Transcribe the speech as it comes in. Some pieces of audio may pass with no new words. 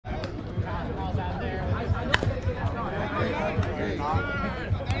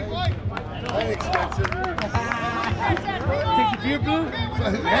Take your beer, Blue?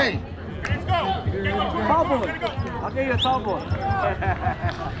 Hey! Tall boy. I'll get you a tall boy.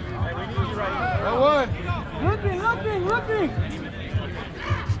 That one. Looking.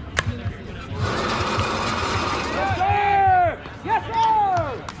 Yes, sir! Yes,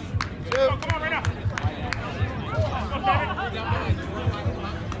 sir! Come on, right now.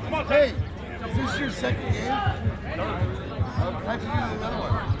 Hey, is this your second game? How'd you do another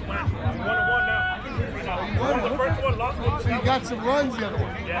one? 1-1 now. You won The first one, lost one. So you got some runs the other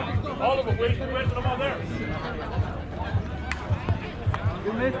one. Yeah, all of them. Where's them all there?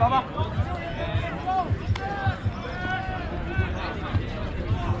 Good miss, Baba.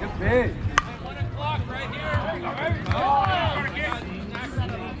 Good pitch. 1 o'clock right here. Oh,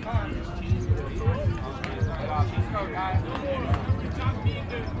 let's go, guys. Good job, team,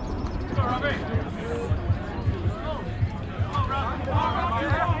 dude. Let's go, Robbie.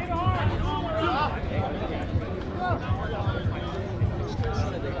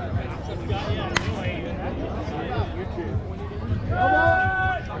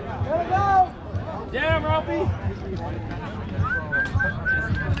 Damn, Robbie.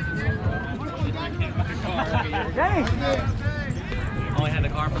 Dang. Only had the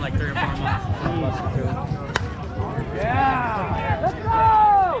car for like 3 or 4 months. Yeah. Let's go.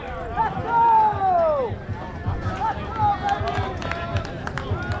 Let's go. Let's go, baby.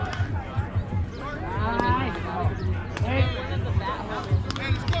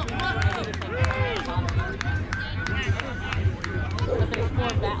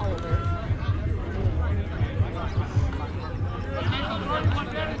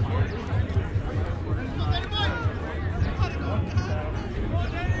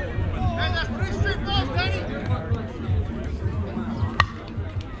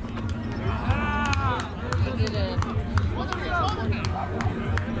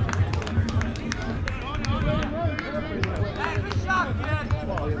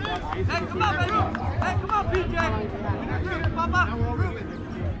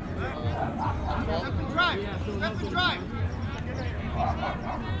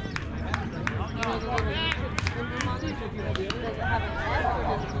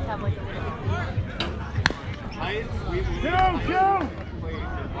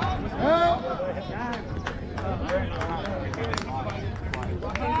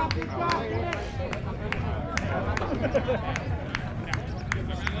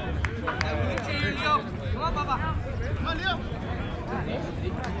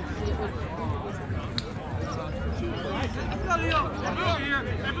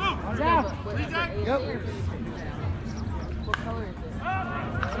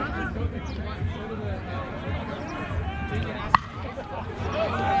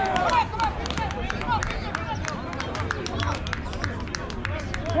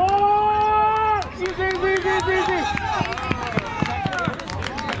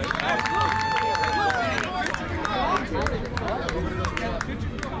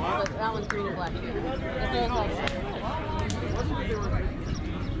 That one's green and black.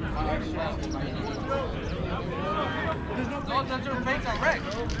 No, those are fakes on Rick.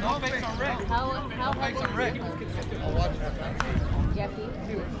 No fakes on Rick. How Fakes on Rick. I'll watch that. Jeffy.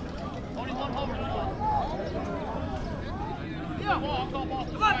 Only one homer.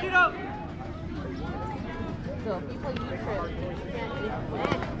 Come on, Tito. So if you play U-Trip, you can't just play.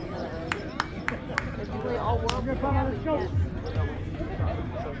 If you play all world, you can't. You're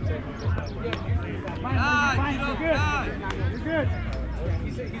good. You're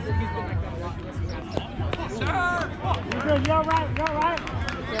good. You're all right.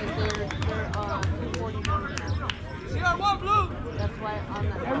 Because they're 241. CR1 blue. That's why on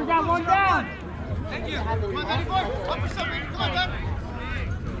the. Hey, we got one down. Thank you. Come on, Danny boy. Up for something. Come on, Danny.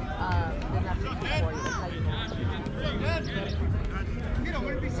 Then that's 240. That's how you know. You know,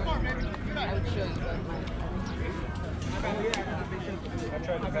 wouldn't be smart, maybe. I would show you, but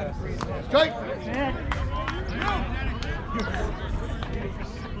Strike!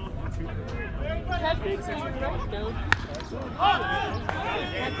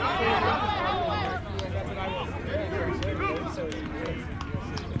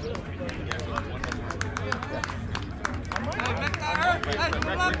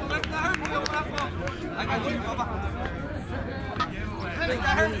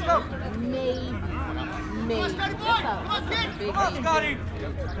 Maybe. Come on, Scotty.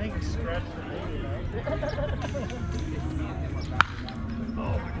 Thanks, Scratch.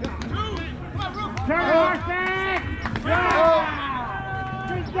 Turn Marcy! Yeah!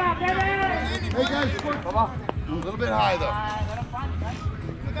 Good job, baby! Hey guys, a little bit high though.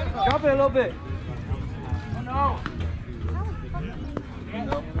 Drop it a little bit. Oh no!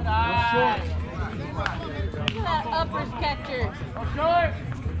 Nope. Short. at that uppers catcher.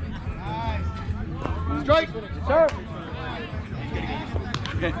 Strike. Serve.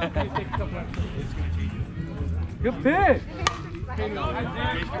 Good pitch. Should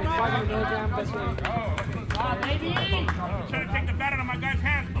have taken the bat out of my guy's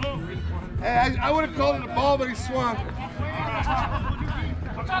hands, Blue. Hey, I would have called it a ball, but he swung. I'm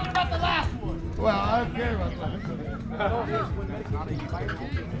talking about the last one. Well, I don't care about that.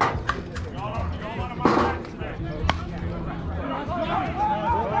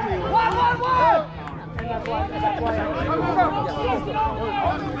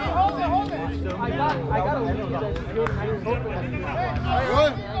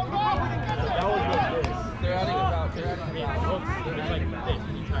 Good. They're adding about.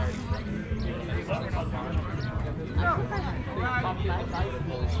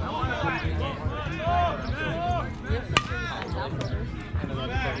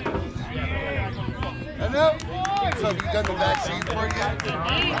 I know. So have you done the vaccine for it yet?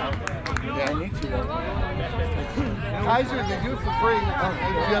 Yeah, I need to. Kaiser, they do it for free. Do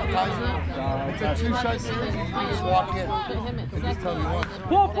you have Kaiser? It's a 2-shot series. You can just walk in. They just tell me what.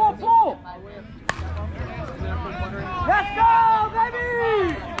 Pull, pull, pull. Let's go,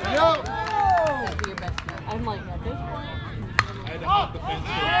 baby. Yo! I'm like, at this point.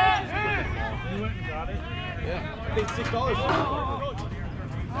 Yeah, I paid $6 for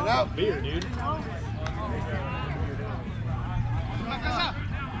And out. beer, dude.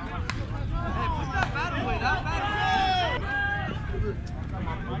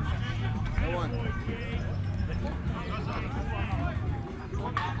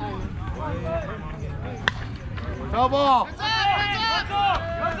 No ball.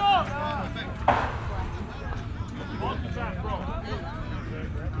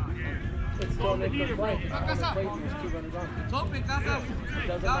 It's still make the play. Doesn't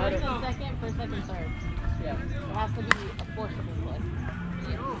matter. Second, first, second, third. Yeah. It has to be a forcible play.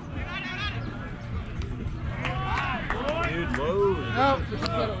 Dude, load. No.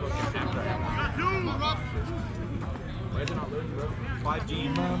 Why is it not loading, bro? 5G.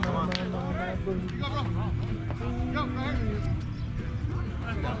 Come on.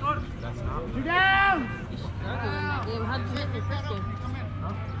 That's not. You down. Game, how'd you hit in your first game?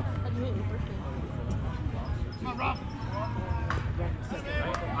 How'd you hit in your first game?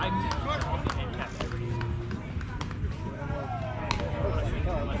 I handicap every game.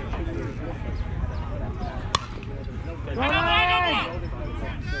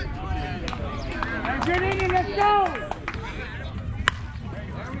 Let's go.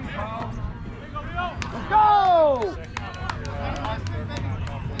 Let's go.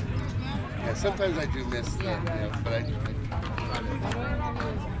 Yeah, sometimes I do miss that, but I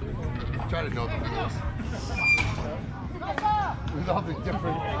try to know the rules. With all the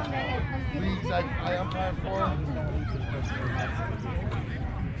different leagues I umpire for.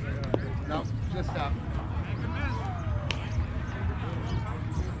 No, just stop.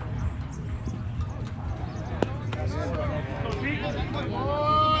 Maybe I was looking away and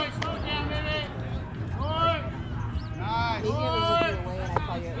I saw you at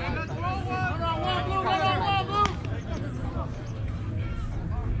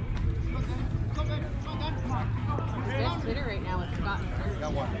Best hitter right now is Scott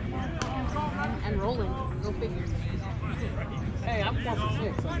Got one. and Roland. Go figure. Hey, I'm 4 for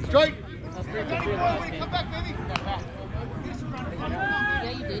 6. Strike. That's 3 for 3 last game.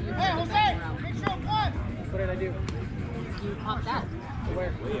 Yeah, you did. You're hey, Jose! Make sure one! What did I do? You popped that.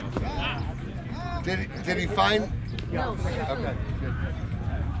 Where? Did he find? No. Okay, good.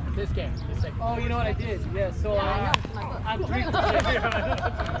 This game. Oh, you know what I did? Yeah, so Yeah, I know. It's in my book. I'm 3 for 6.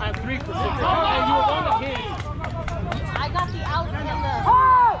 I'm 3 for 6. Hey, you were on the hit. I got the out and the...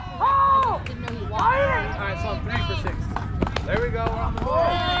 Oh! I just didn't know he walked. Alright, so I'm 3 for 6. There we go.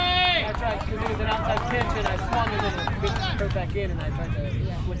 That's right, because it was an outside pitch and I swung and then it curved back in and I tried to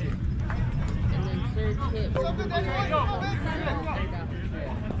switch it. And then third hit was the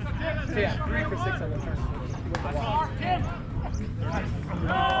So yeah, 3 for 6 on the turn. With the walk. Oh,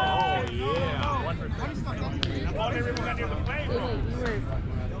 yeah. 1 for 3. All everyone got near the plate. Wait, you were...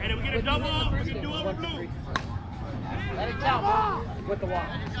 And if we get a double, we can do it with Blue. Let it count with the walk.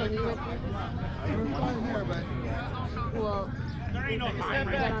 So we went through this? Well, There ain't no time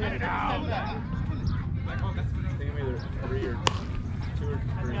for got that. on Get it. it out. Think of either 3 or 2 or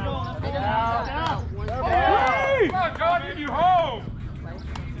 3. I don't know. One Hey! Come on, God, get you home.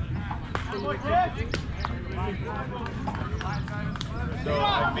 So you were So I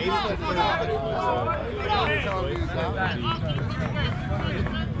made it to the third inning,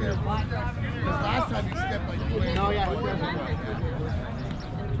 Because last time he stepped like No, yeah. in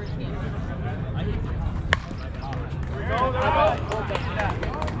the first game.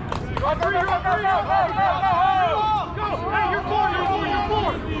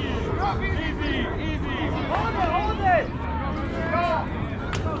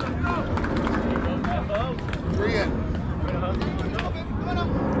 Three in.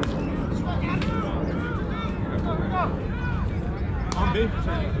 I'm big.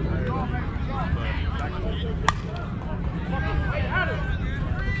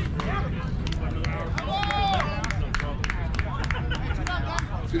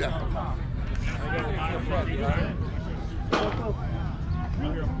 Do that.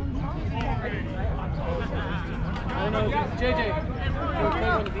 I don't know, JJ, you want to play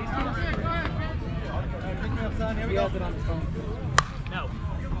one of these teams? He has it on his phone. No.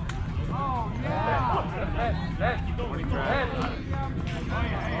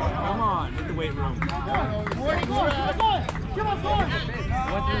 Come on, hit the weight room. What did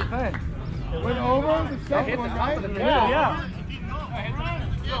you play? Went over the second one, right? Yeah.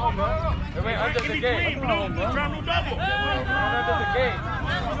 Wait, under the gate. Under the gate.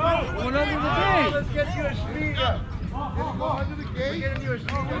 One under the gate. Let's get you a speeder. Go under the gate. We're getting you a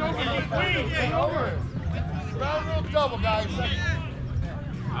speeder. Over. Round rule double, guys.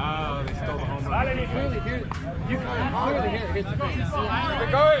 Oh, they stole the home run. You can clearly hear it. Here's the thing.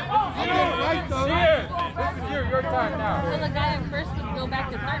 They're going. Right, though. Here. This is your time So now. the guy at first would go back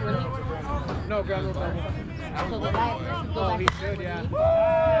to third, wouldn't he? No, ground rule double. So the guy at first would go Oh, back he to should, third, yeah. wouldn't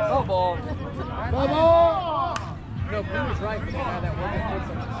Oh, ball. Bubble! No, Blue was right, but the guy that wasn't good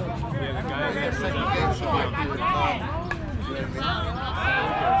such a Yeah, the guy that Second game should be up here.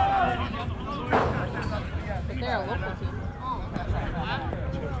 But they're a local team.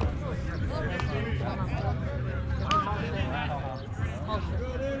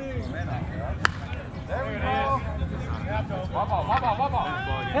 Hell no!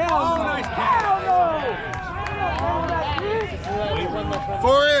 Hell no!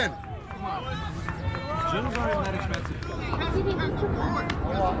 4 in. Gyms aren't that expensive.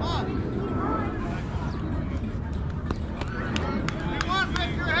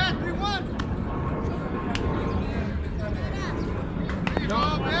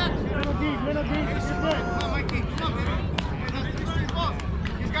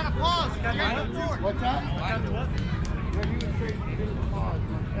 What's that?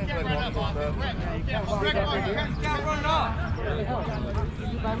 Did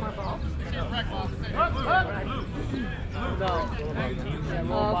you buy more balls? No. Yeah,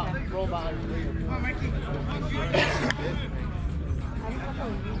 roll by.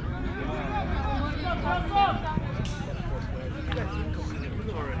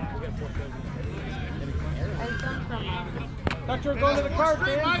 I come from Thought you were going to the cart,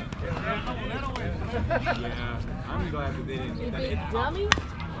 man. Yeah, I'm glad that they didn't. you That big it, dummy.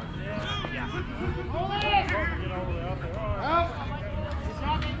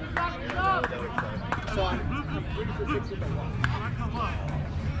 So I'm pretty for 60 by one.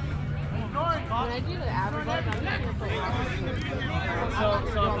 When I do the average, I'm just gonna put So I'm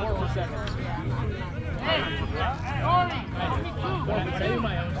 4 for 7.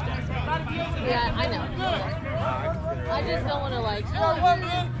 Yeah, I know. I just don't want to like, oh,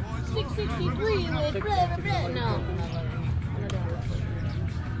 663 with blah, blah, blah. No.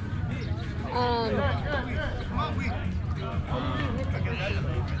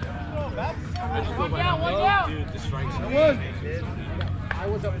 dude, the strikes. I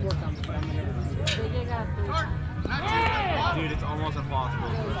was up 4 times, but I'm going JJ got 3 times. Dude, it's almost impossible. I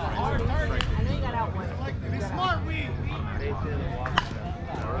know you got out once. Be smart,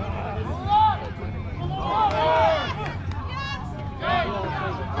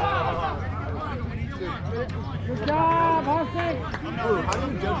 Good job, Hussey! Ooh, how do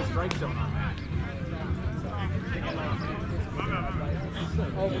you judge a strike zone on that?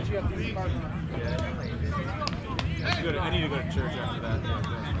 Oh, but you have to use card. That's good. I need to go to church after that.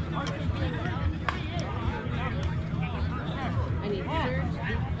 I need search.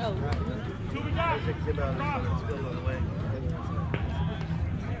 Oh.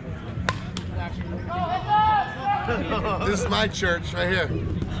 This is my church right here.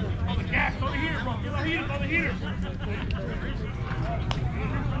 On the gas, on the heater, bro. Get on the heater, on the heater.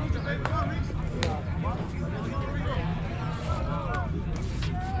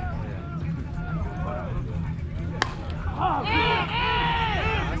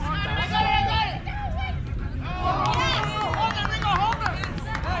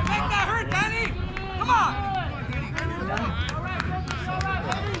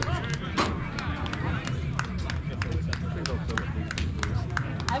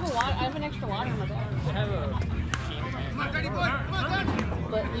 I have an extra water in my bag.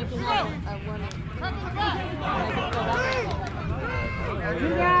 But you can have a one. Two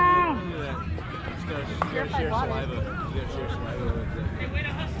down! gotta share saliva. You gotta share saliva with them. Hey, way to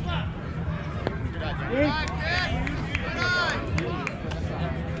hustle up.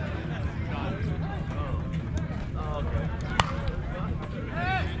 Oh, okay.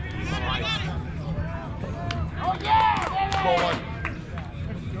 Oh, yeah! Ball one.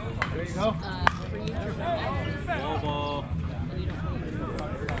 There you go. Ball, ball.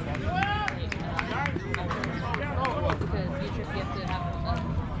 Because you have to have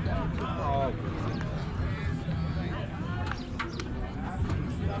Oh.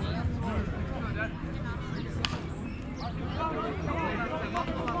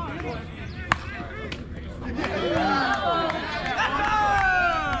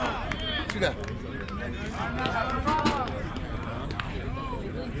 See that?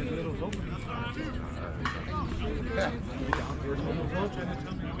 Yeah.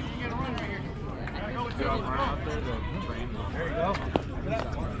 There you go.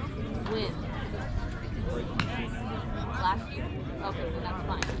 When? Last year? Okay, then that's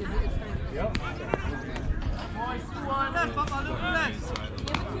fine. Yep.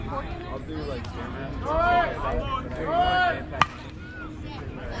 I'll do like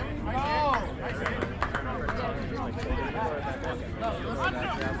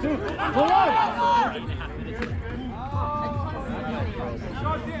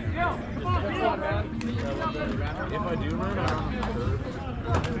if I do run around the curve,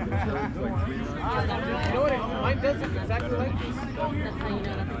 You know what? Mine does look exactly like this. That's how you know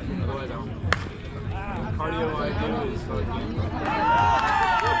that's no, I don't. Cardio I do is like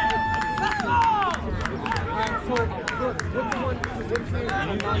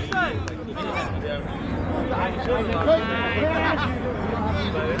Alright, so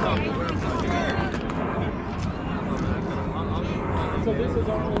which one? So this is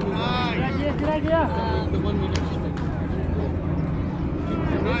our only one. the one we just spent.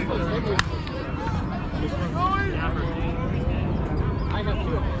 I have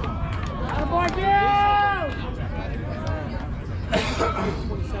two of them.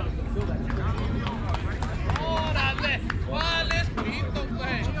 27 to fill that screen. Órale, ¿cuál es pito,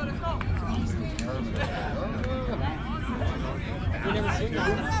 güey? You never seen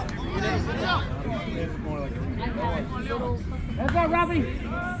that? You never seen that? it's more like Let's go, Robbie!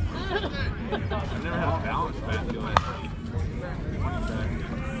 I've never had a balance back to it.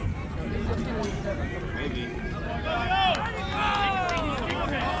 Maybe.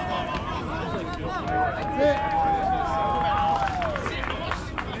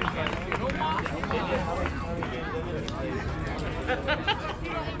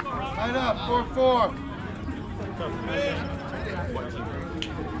 Line up, 4-4.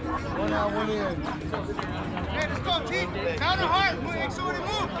 One out, one in. Hey, let's go, T. Counter hard. Make somebody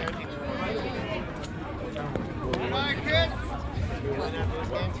move. All right, kid.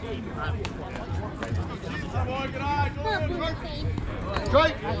 Boy, good eye. Go on, Kirk.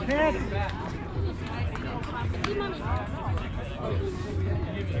 Strike. Go on,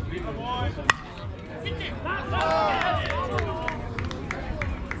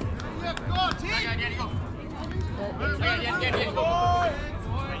 T.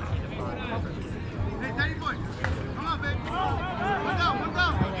 Hey, Danny boy. Come on, baby. One down, one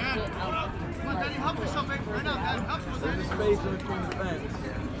down. Come on, Danny, help yourself, baby. Right now, Danny. Help yourself, There's a Danny. space in between the fence.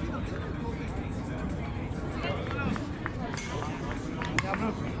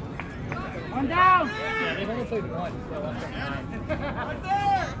 One down! Yeah, they've only played one. So that's Right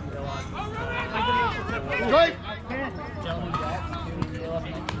there. Strike. Gentleman Jack,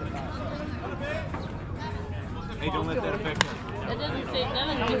 Hey, don't let that affect us. That doesn't say, that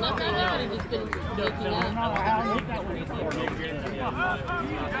doesn't do nothing. They could have just been making up.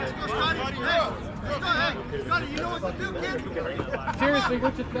 Let's go, Scotty. Hey, let's go, hey. Scotty, you know what to do, kid. Seriously,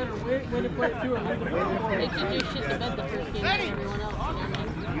 which is better? When to play it two or when to play They it should do shit to bet the first game than everyone else.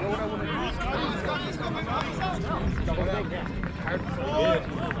 You know what I mean? Let's go, baby.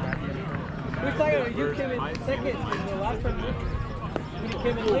 We're talking about you came in second in the last time you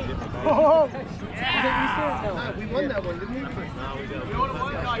came in late. Oh! We won that one, didn't we? No, we don't.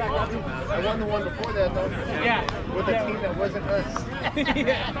 I won the one before that, though. Yeah. With a team that wasn't us.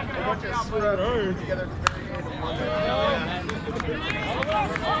 Yeah. A bunch of sweat together.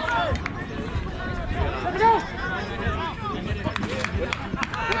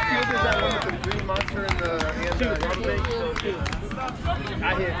 What field is that one with the green monster and the rubber band?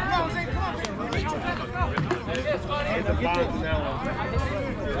 I hit. Hit the bombs in that one.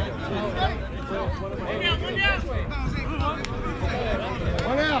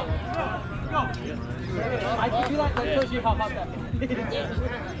 One out. I can do that. That shows you how hot that is.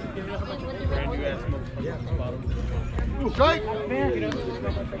 Brand new ass motherfucker. Strike.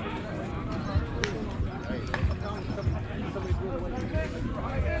 somebody threw it away.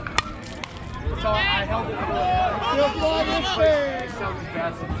 So I held it for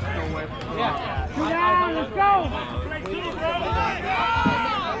yeah. Let's go!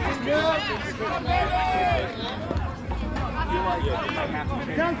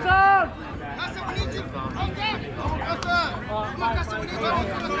 Johnson! Casa, we need you! Okay! Casa! Come on, Casa, we need you!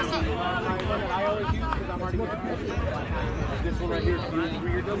 I always use because I'm already This one right here,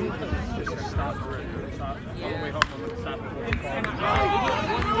 you're done with just stop for it. Stop. On the way home, I'm going to stop it.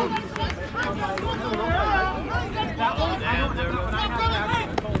 that one. I don't have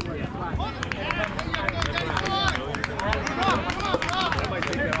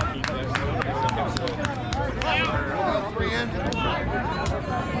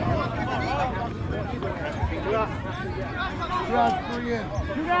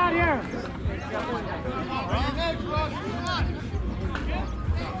You got here!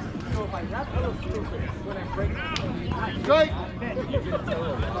 Strike!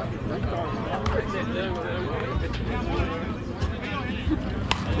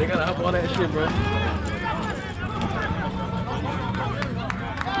 They gotta hop on that shit, bro.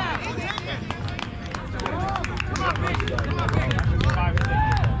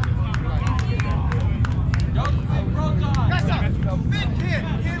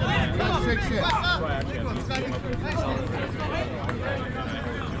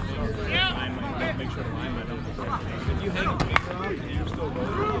 Make sure the lineman don't. If you hang a finger on, you're still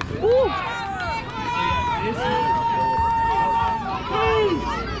rolling. Woo!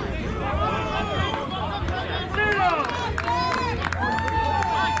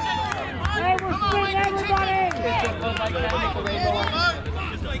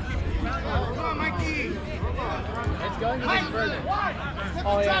 It's going to be further.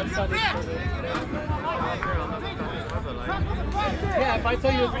 Oh yeah, it's Sunday further. Yeah, if I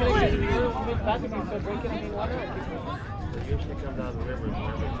tell you it's going to get mid-bathroom, so break it in water.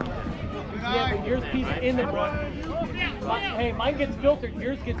 Yeah, but yours pees in the water. Hey, mine gets filtered.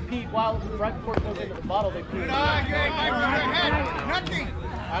 Yours gets peed while right before it goes into the bottle. They pee. Nothing!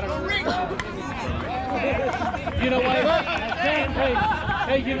 I don't know. You know why?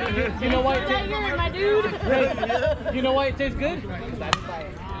 Hey, you know why it tastes good, my dude. Hey, you know why it tastes good? That's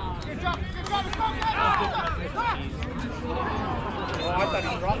fire. Good job! Oh, I thought he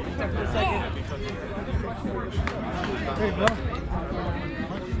dropped it there for a second. Hey, bro.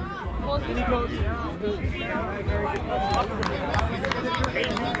 And he goes.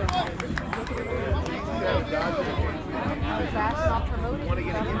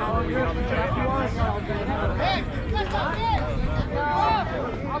 Hey! Let's go!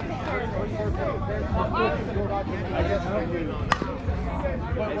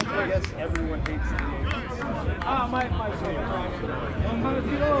 I guess everyone hates the My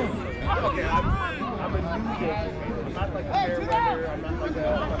Okay, I'm a new kid. I'm not like a fair weather. I'm not like a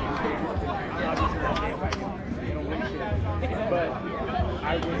obviously not bandwagon. You know, win shit. But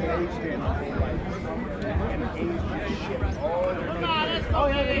I was raised in my whole life and aged in shit all the time. Oh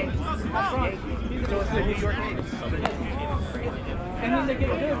yeah, that's right. So it's the New York Knicks. And then they get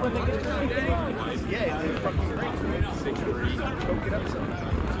good when they get good. Yeah, it's fucking great. 6'3". Choke it up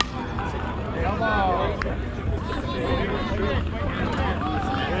sometimes. Come on.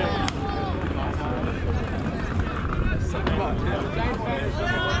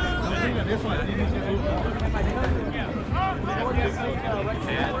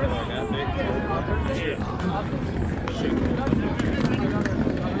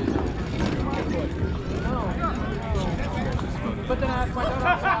 But then I asked my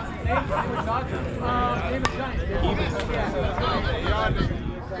daughter, name is Johnny.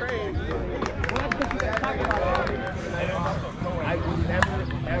 I would never,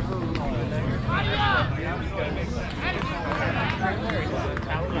 ever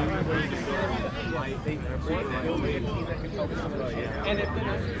and if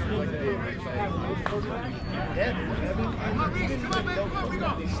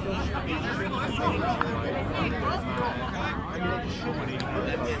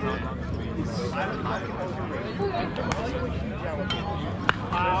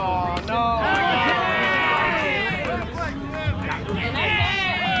oh no.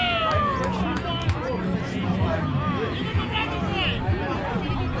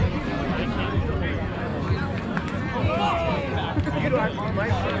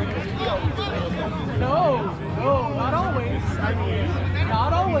 No, not always.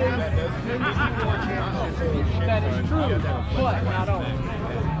 Not always. That is true, but not always.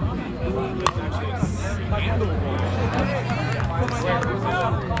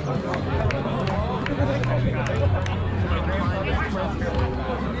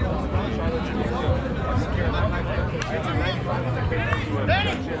 It's a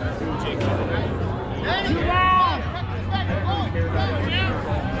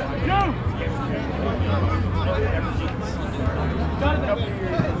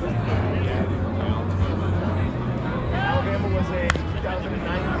Alabama was a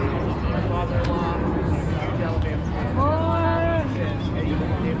 2009 my father-in-law, huge Alabama fan. Says,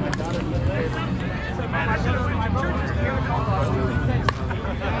 hey, my daughter's in there.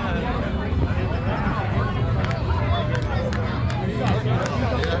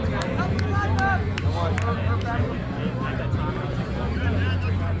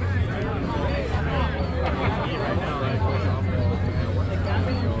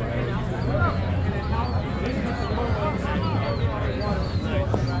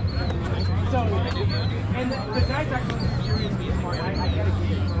 And the guy's actually seriously smart. I gotta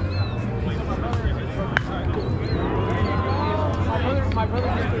give it. My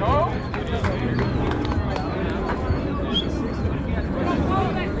brother didn't go.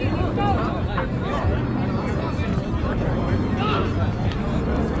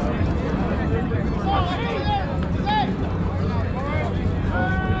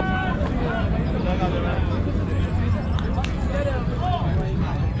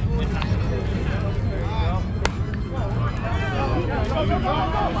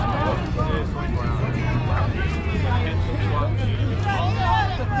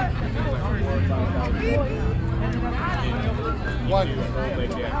 One.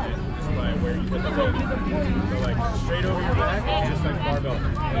 Where you put the weight. So like straight over your back, just like barbell.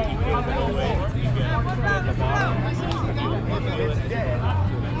 Like you feel the whole weight. You get at the bottom. You feel it dead.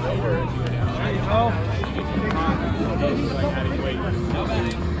 Lower it. There you go. It's like adding weight.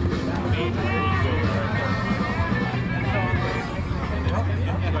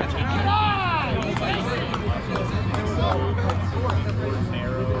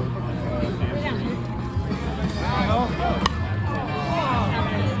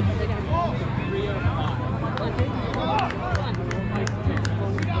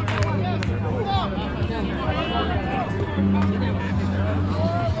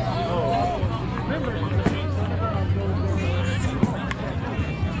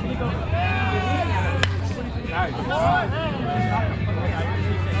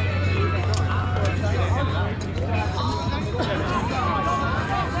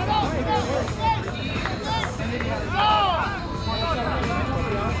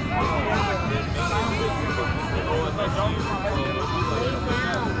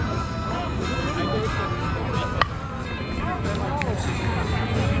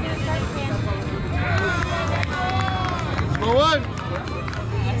 Go one.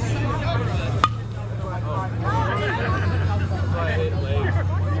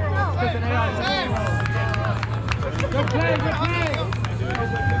 Good play, good play.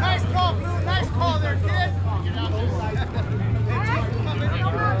 Nice call, Blue. Nice call there, kid.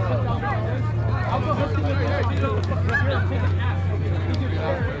 I'll go hook you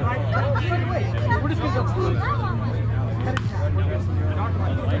We're just going to go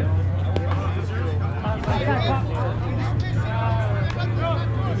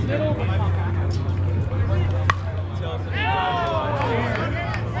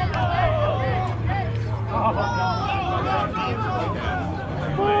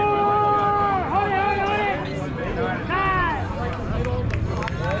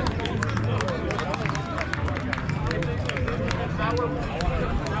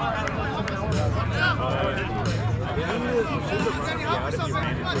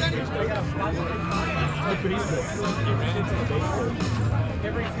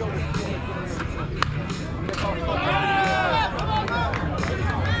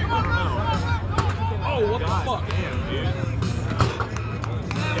Oh, what the fuck? Damn, dude.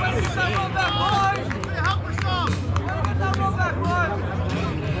 Help us out.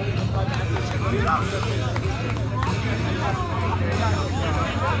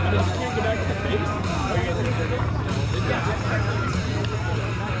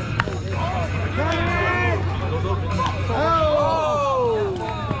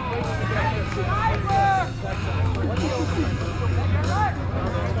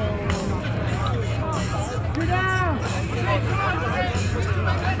 You're down.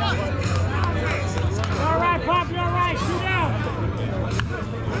 You're all right, Pop. You're all right. Shoot down.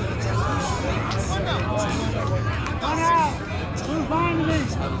 One out. Move behind me.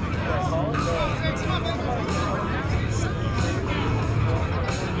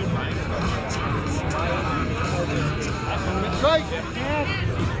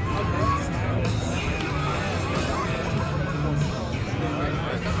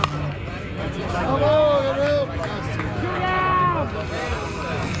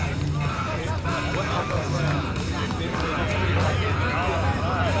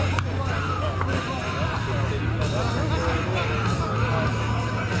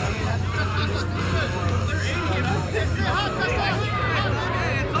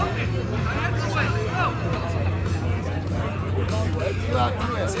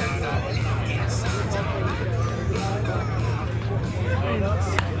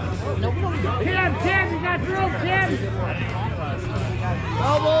 Tim, you got room, Tim!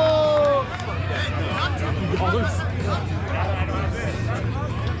 Elbow!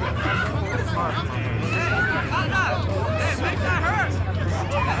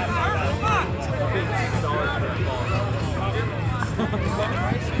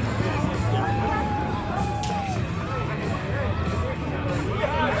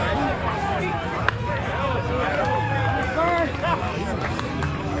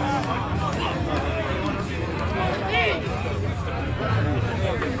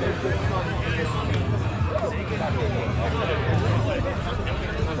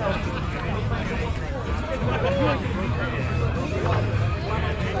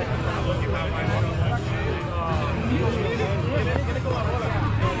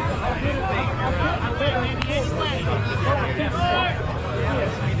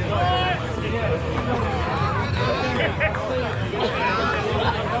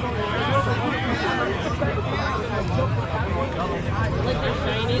 Like they're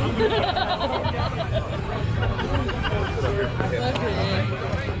shining.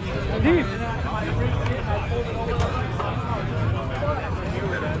 Deep!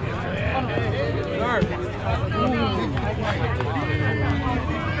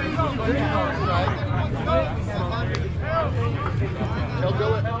 He'll do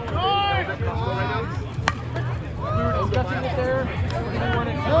it. Discussing it there.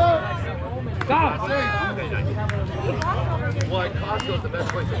 Stop! Well, Costco's the best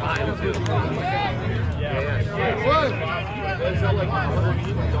place to buy them, too. Yeah. What? They sell like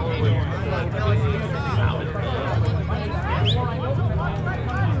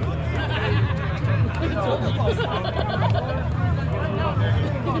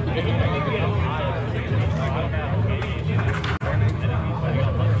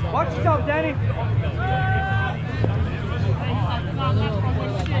Watch yourself, Danny!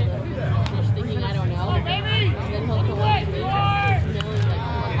 Thinking I don't know. And then he'll come up to me and smelling like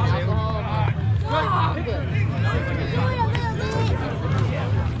alcohol. Stop it.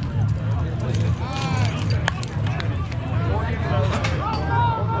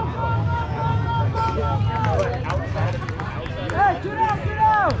 Hey, get out, get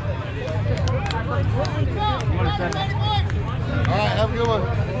out! All right, have a good one.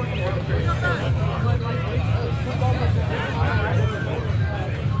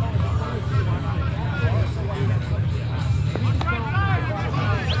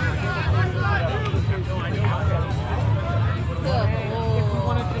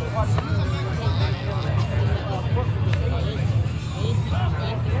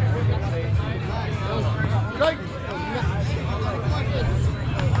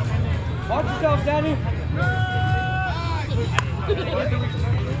 Watch yourself, Danny!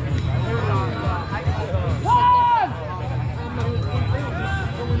 One!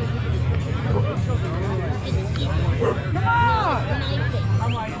 Come on!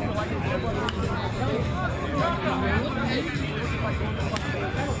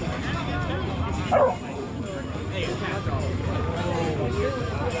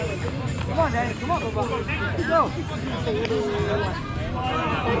 Come on, Danny, come on, let's go!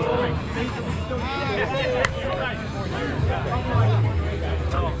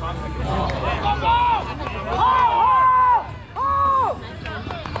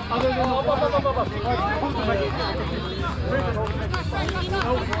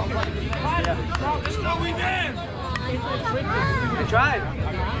 Good try.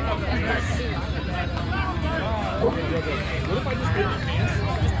 What if I just did the dance?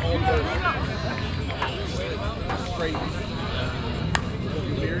 Just all the straight.